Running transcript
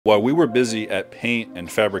While we were busy at paint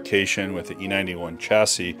and fabrication with the E91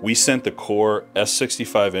 chassis, we sent the core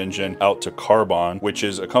S65 engine out to CarBahn, which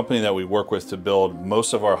is a company that we work with to build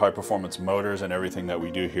most of our high performance motors and everything that we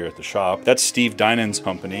do here at the shop. That's Steve Dinan's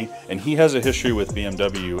company, and he has a history with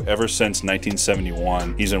BMW ever since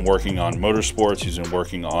 1971. He's been working on motorsports, he's been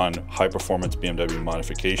working on high performance BMW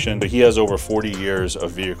modification, but he has over 40 years of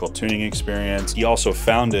vehicle tuning experience. He also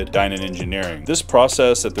founded Dinan Engineering. This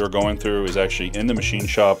process that they're going through is actually in the machine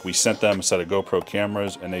shop. We sent them a set of GoPro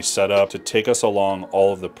cameras and they set up to take us along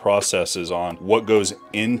all of the processes on what goes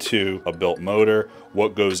into a built motor,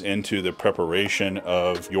 what goes into the preparation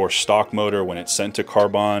of your stock motor when it's sent to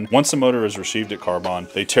CarBahn. Once the motor is received at CarBahn,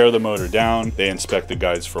 they tear the motor down, they inspect the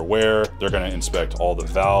guides for wear, they're gonna inspect all the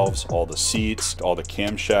valves, all the seats, all the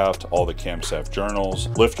camshaft, all the camshaft journals,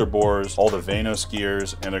 lifter bores, all the Vanos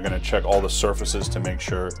gears, and they're gonna check all the surfaces to make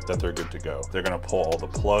sure that they're good to go. They're gonna pull all the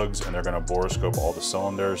plugs and they're gonna borescope all the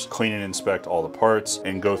cylinders, clean and inspect all the parts,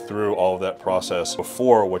 and go through all of that process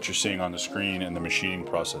before what you're seeing on the screen and the machining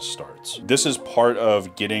process starts. This is part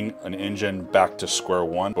of getting an engine back to square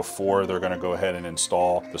one before they're going to go ahead and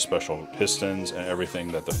install the special pistons and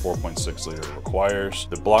everything that the 4.6 liter requires.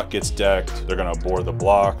 The block gets decked, they're going to bore the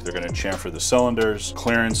block, they're going to chamfer the cylinders,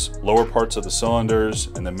 clearance lower parts of the cylinders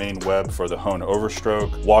and the main web for the hone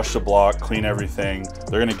overstroke, wash the block, clean everything.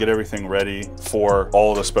 They're going to get everything ready for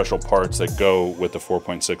all of the special parts that go with the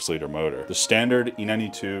 4.6 liter motor. The standard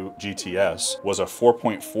E92 GTS was a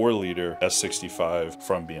 4.4 liter S65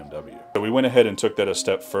 from BMW. So we went ahead and took that a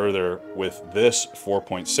step further with this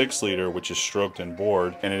 4.6 liter, which is stroked and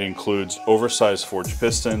bored, and it includes oversized forged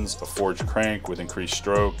pistons, a forged crank with increased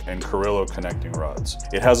stroke, and Carrillo connecting rods.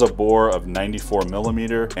 It has a bore of 94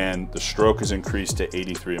 millimeter and the stroke is increased to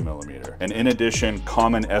 83 millimeter. And in addition,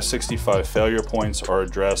 common S65 failure points are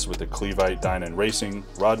addressed with the Clevite-Dinan racing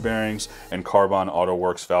rod bearings and CarBahn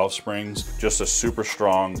Autoworks valve springs. Just a super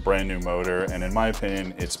strong brand new motor, and in my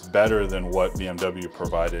opinion it's better than what BMW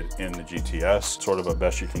provided in the GTS, sort of a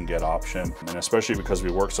best you can get option. And especially because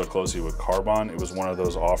we work so closely with CarBahn, it was one of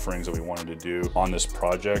those offerings that we wanted to do on this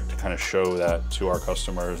project to kind of show that to our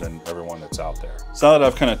customers and everyone that's out there. So now that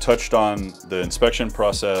I've kind of touched on the inspection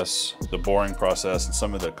process, the boring process, and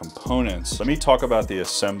some of the components, let me talk about the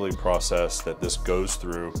assembly process that this goes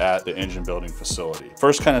through at the engine building facility.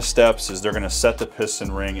 First kind of steps is they're going to set the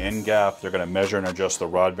piston ring end gap, they're going to measure and adjust the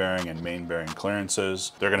rod bearing and main bearing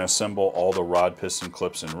clearances, they're going to assemble all the rod piston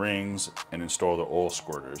clips and rings and install the oil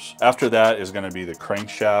squirters. After that is going to be the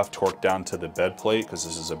crankshaft torqued down to the bed plate, because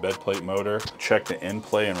this is a bed plate motor. Check the end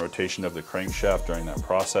play and rotation of the crankshaft during that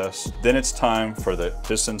process. Then it's time for the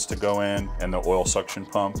pistons to go in and the oil suction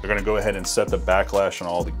pump. They're going to go ahead and set the backlash on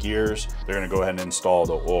all the gears. They're going to go ahead and install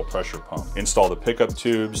the oil pressure pump. Install the pickup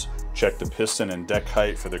tubes. Check the piston and deck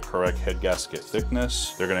height for the correct head gasket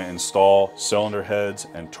thickness. They're going to install cylinder heads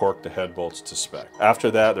and torque the head bolts to spec. After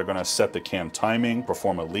that, they're going to set the cam timing,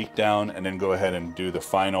 perform a leak down, and then go ahead and do the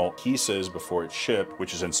final pieces before it's shipped,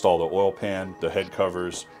 which is install the oil pan, the head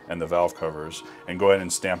covers, and the valve covers, and go ahead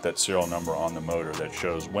and stamp that serial number on the motor that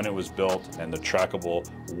shows when it was built and the trackable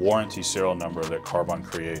warranty serial number that CarBahn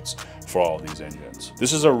creates for all of these engines.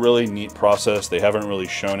 This is a really neat process. They haven't really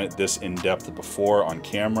shown it this in depth before on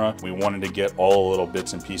camera. We wanted to get all the little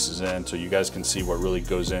bits and pieces in so you guys can see what really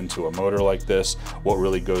goes into a motor like this, what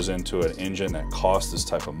really goes into an engine that costs this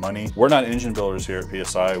type of money. We're not engine builders here at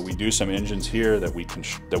PSI. We do some engines here that we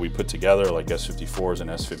put together, like S54s and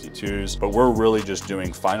S52s, but we're really just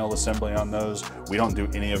doing final assembly on those. We don't do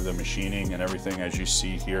any of the machining and everything as you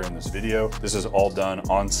see here in this video. This is all done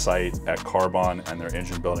on site at CarBahn and their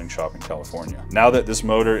engine building shop in California. Now that this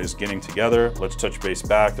motor is getting together, let's touch base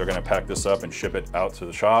back. They're going to pack this up and ship it out to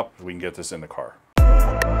the shop. We can get this in the car.